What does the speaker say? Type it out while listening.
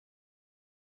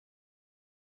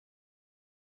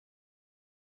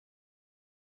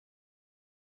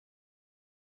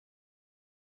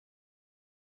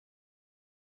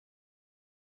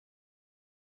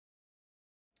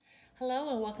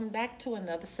Hello and welcome back to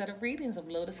another set of readings of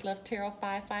Lotus Love Tarot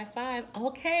 555.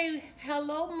 Okay,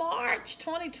 hello March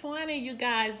 2020, you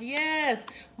guys. Yes,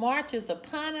 March is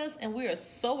upon us and we are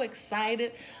so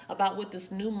excited about what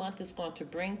this new month is going to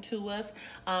bring to us.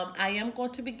 I am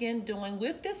going to begin doing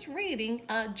with this reading,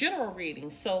 general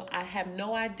readings. So I have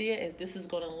no idea if this is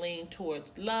going to lean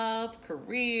towards love,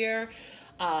 career,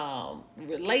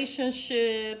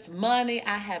 relationships, money.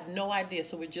 I have no idea.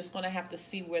 So we're just going to have to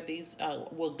see where these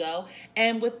will go.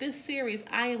 And with this series,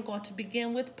 I am going to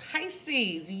begin with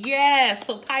Pisces. Yes.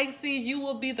 So Pisces, you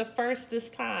will be the first this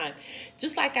time.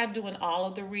 Just like I do in all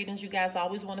of the readings, you guys, I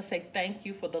always want to say thank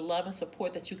you for the love and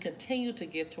support that you continue to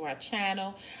give to our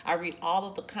channel. I read all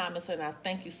of the comments and I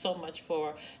thank you so much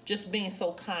for just being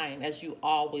so kind as you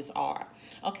always are.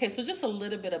 Okay, so just a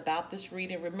little bit about this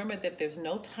reading. Remember that there's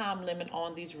no time limit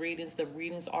on these readings. The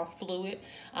readings are fluid.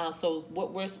 So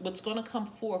what's going to come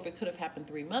forth, it could have happened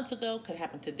 3 months ago, could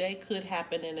happen today, could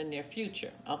happen in the near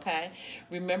future. Okay,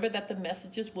 remember that the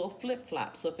messages will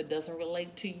flip-flop. So if it doesn't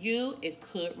relate to you, it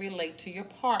could relate to your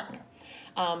partner.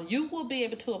 You will be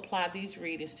able to apply these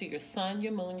readings to your sun,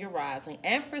 your moon, your rising,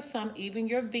 and for some, even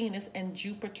your Venus and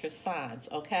Jupiter signs,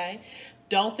 okay?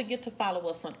 Don't forget to follow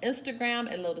us on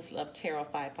Instagram at Lotus Love Tarot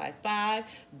 555.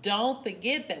 Don't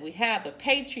forget that we have a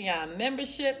Patreon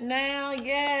membership now.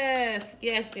 Yes.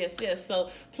 So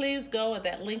please go, and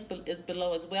that link is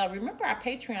below as well. Remember, our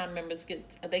Patreon members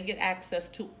get access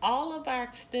to all of our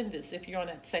extendeds if you're on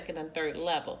that second and third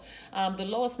level. The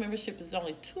lowest membership is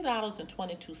only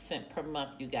 $2.22 per month,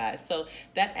 you guys. So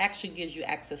that actually gives you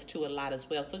access to a lot as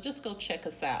well. So just go check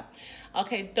us out.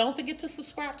 Okay, don't forget to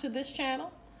subscribe to this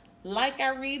channel. Like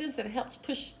our readings, it helps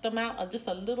push them out just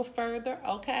a little further,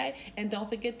 okay? And don't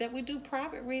forget that we do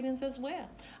private readings as well.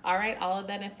 All right, all of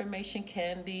that information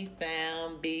can be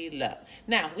found below.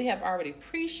 Now, we have already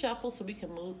pre-shuffled, so we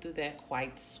can move through that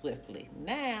quite swiftly.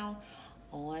 Now,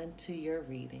 on to your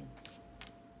reading.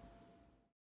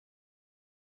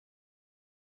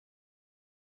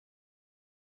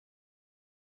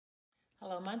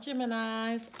 Hello, my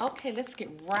Geminis. Okay, let's get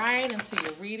right into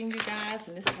your reading, you guys.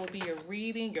 And this will be your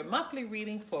reading, your monthly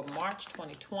reading for March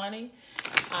 2020.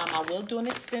 I will do an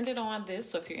extended on this,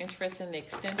 so if you're interested in the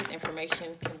extended,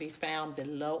 information can be found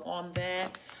below on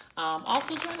that.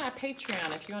 Also, join our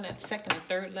Patreon. If you're on that second and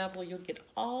third level, you'll get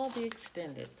all the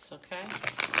extendeds, okay?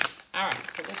 All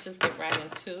right, so let's just get right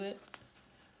into it.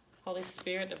 Holy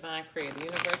Spirit, Divine Creator,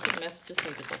 Universal messages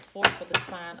need to go forth for the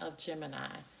sign of Gemini,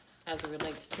 as it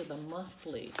relates to the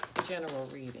monthly general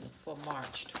reading for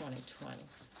March 2020.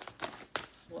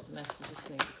 What messages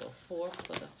need to go forth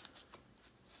for the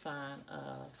sign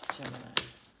of Gemini?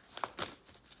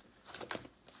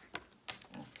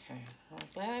 Okay, I'm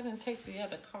glad I didn't take the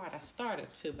other card. I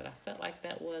started to, but I felt like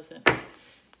that wasn't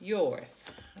yours.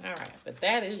 All right, but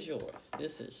that is yours.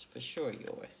 This is for sure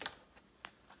yours.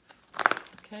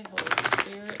 Okay, Holy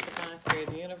Spirit, Divine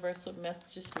Creator, Universal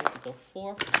messages need to go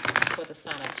forth for the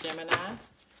sign of Gemini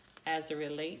as it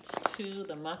relates to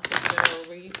the monthly general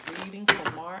reading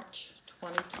for March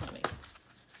 2020.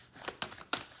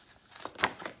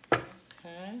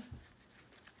 Okay,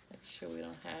 make sure we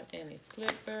don't have any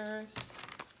flippers.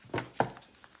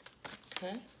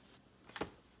 Okay.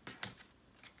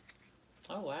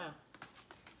 Oh, wow.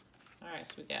 All right,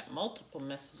 so we got multiple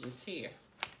messages here.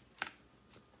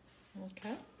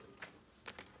 Okay.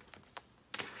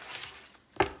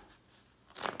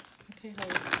 Okay,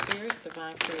 Holy Spirit,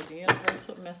 Divine Creator, Universe,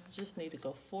 what messages need to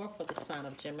go forth for the sign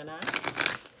of Gemini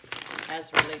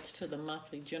as it relates to the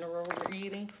monthly general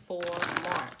reading for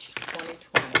March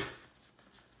 2020?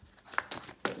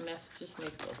 What messages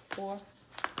need to go forth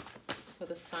for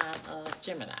the sign of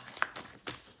Gemini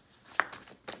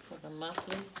for the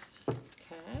monthly?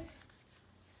 Okay.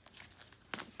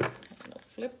 No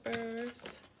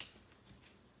flippers.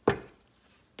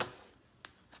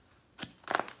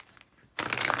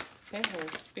 Okay, Holy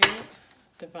Spirit,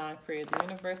 Divine Creator,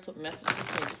 Universe, what messages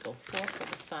need to go forth for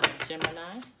the sign of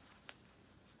Gemini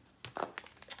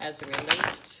as it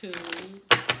relates to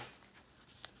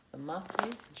the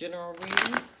monthly general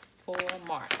reading for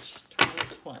March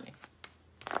 2020?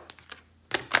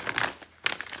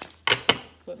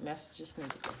 What messages need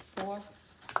to go forth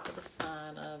for the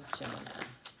sign of Gemini?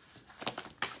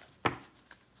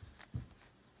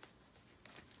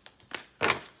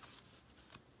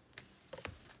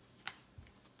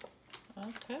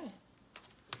 Okay.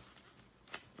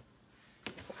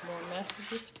 More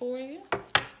messages for you.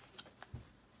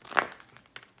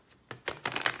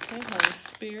 Okay, Holy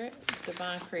Spirit,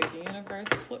 Divine Creator, Universe,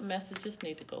 what messages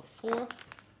need to go forth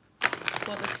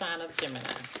for the sign of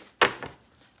Gemini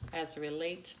as it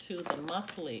relates to the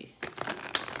monthly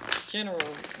general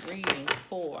reading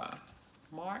for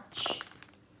March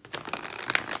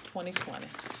 2020.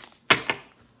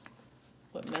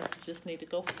 What messages need to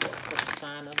go forth for the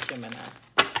sign of Gemini?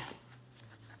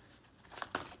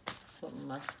 What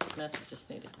messages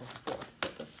need to go forth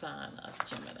for the sign of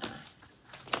Gemini?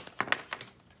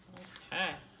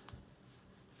 Okay.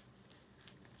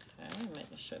 Okay,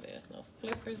 making sure there's no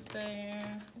flippers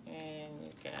there. And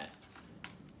you got,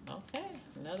 okay,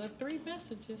 another 3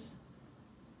 messages.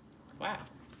 Wow.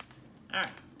 All right.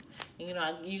 And you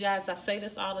know, you guys, I say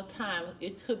this all the time.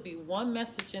 It could be one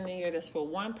message in here that's for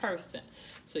one person.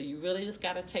 So you really just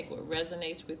got to take what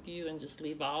resonates with you and just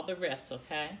leave all the rest,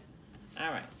 okay?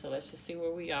 All right, so let's just see where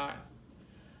we are.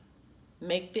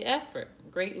 Make the effort.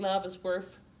 Great love is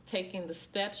worth taking the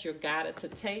steps you're guided to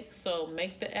take. So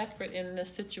make the effort in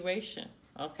this situation,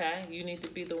 okay? You need to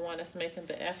be the one that's making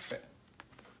the effort.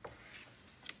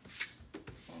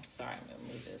 I'm sorry, I'm going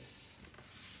to move this.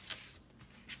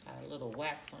 Got a little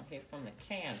wax on here from the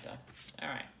candle. All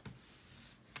right.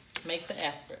 Make the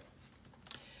effort.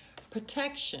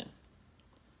 Protection.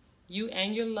 You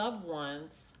and your loved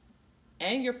ones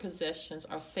and your possessions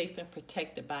are safe and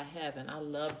protected by heaven. I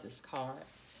love this card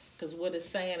because what it's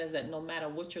saying is that no matter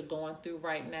what you're going through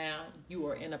right now, you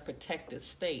are in a protected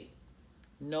state.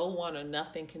 No one or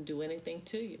nothing can do anything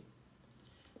to you.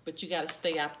 But you got to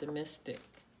stay optimistic.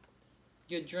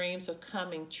 Your dreams are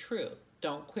coming true.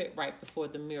 Don't quit right before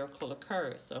the miracle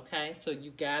occurs, okay? So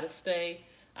you got to stay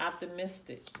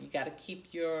optimistic. You got to keep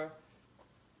your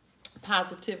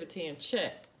positivity in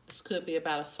check. This could be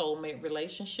about a soulmate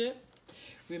relationship.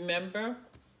 Remember,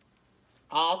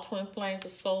 all twin flames are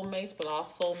soulmates, but all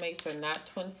soulmates are not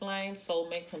twin flames.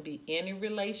 Soulmate can be any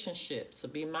relationship, so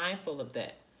be mindful of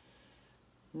that.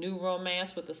 New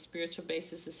romance with a spiritual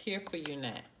basis is here for you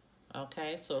now.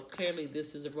 Okay, so clearly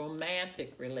this is a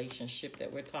romantic relationship that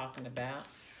we're talking about.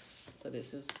 So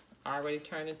this is already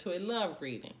turned into a love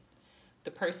reading.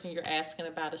 The person you're asking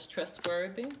about is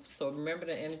trustworthy. So remember,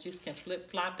 the energies can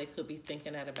flip-flop. They could be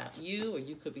thinking that about you, or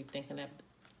you could be thinking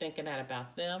that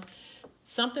about them.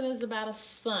 Something is about a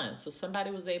son. So somebody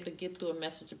was able to get through a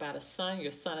message about a son.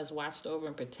 Your son is watched over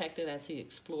and protected as he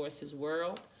explores his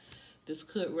world. This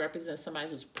could represent somebody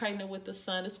who's pregnant with the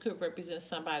son. This could represent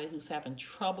somebody who's having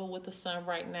trouble with the son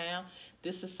right now.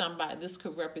 This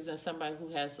could represent somebody who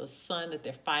has a son that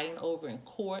they're fighting over in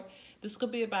court. This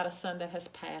could be about a son that has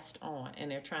passed on and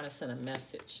they're trying to send a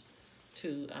message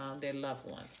to their loved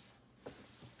ones.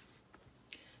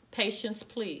 Patience,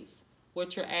 please.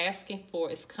 What you're asking for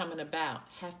is coming about.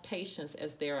 Have patience,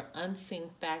 as there are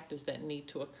unseen factors that need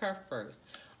to occur first.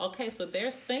 Okay, so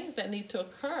there's things that need to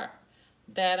occur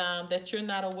that you're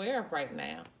not aware of right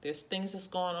now. There's things that's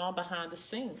going on behind the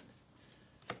scenes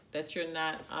that you're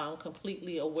not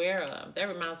completely aware of. That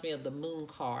reminds me of the moon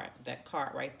card, that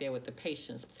card right there with the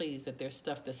patience, please, that there's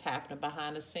stuff that's happening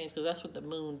behind the scenes, because that's what the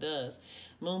moon does.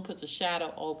 Moon puts a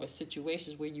shadow over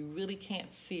situations where you really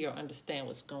can't see or understand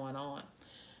what's going on.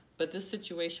 But this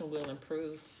situation will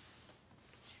improve.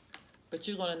 But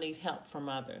you're going to need help from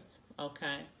others,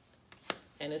 okay?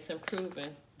 And it's improving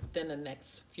within the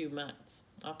next few months,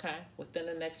 okay? Within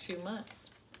the next few months.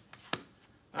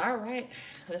 All right,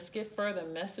 let's get further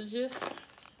messages.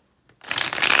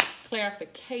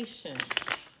 Clarification.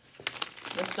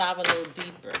 Let's dive a little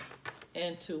deeper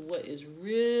into what is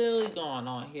really going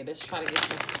on here. Let's try to get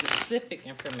some specific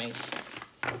information,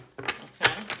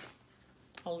 okay?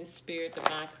 Holy Spirit,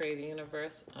 Divine Creator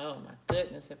Universe. Oh my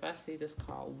goodness, if I see this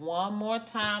card one more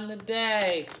time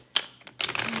today.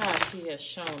 God, he has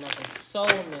shown up in so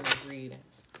many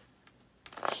readings.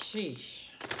 Sheesh.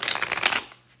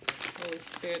 Holy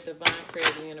Spirit, Divine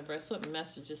Creator Universe, what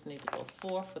messages need to go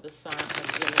forth for the sign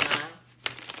of Gemini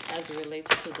as it relates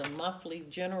to the monthly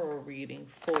general reading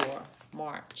for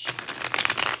March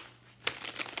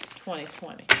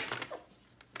 2020?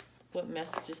 What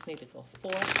messages need to go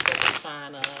forth for the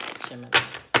sign of Gemini?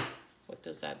 What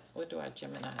do our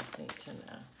Geminis need to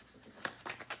know?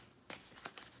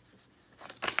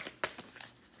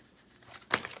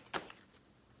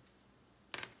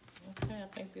 Okay, I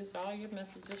think these are all your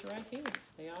messages right here.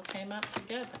 They all came out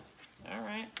together. All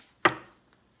right. All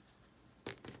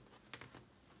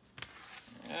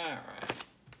right.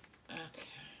 Okay.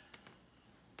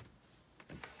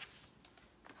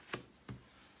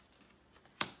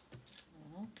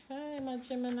 Okay, my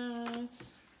Geminis.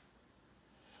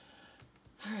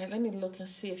 All right, let me look and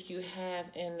see if you have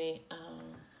any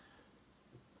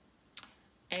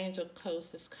angel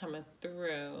codes that's coming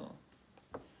through.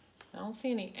 I don't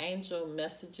see any angel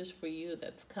messages for you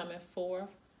that's coming forth,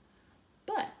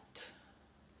 but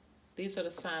these are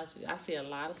the signs. I see a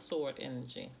lot of sword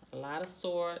energy, a lot of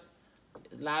sword,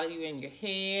 A lot of you in your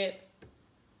head.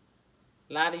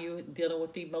 A lot of you dealing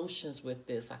with emotions with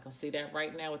this. I can see that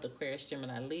right now with Aquarius,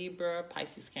 Gemini, Libra,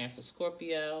 Pisces, Cancer,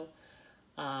 Scorpio,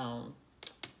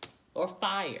 or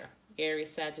fire.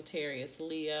 Aries, Sagittarius,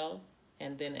 Leo,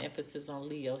 and then emphasis on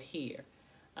Leo here.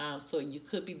 So you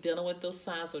could be dealing with those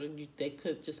signs, or they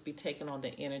could just be taking on the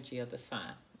energy of the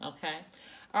sign. Okay.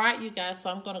 All right, you guys. So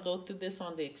I'm going to go through this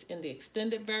in the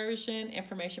extended version.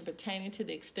 Information pertaining to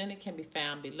the extended can be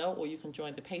found below, or you can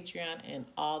join the Patreon, and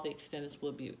all the extendeds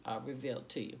will be revealed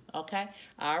to you. Okay.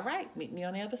 All right. Meet me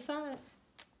on the other side.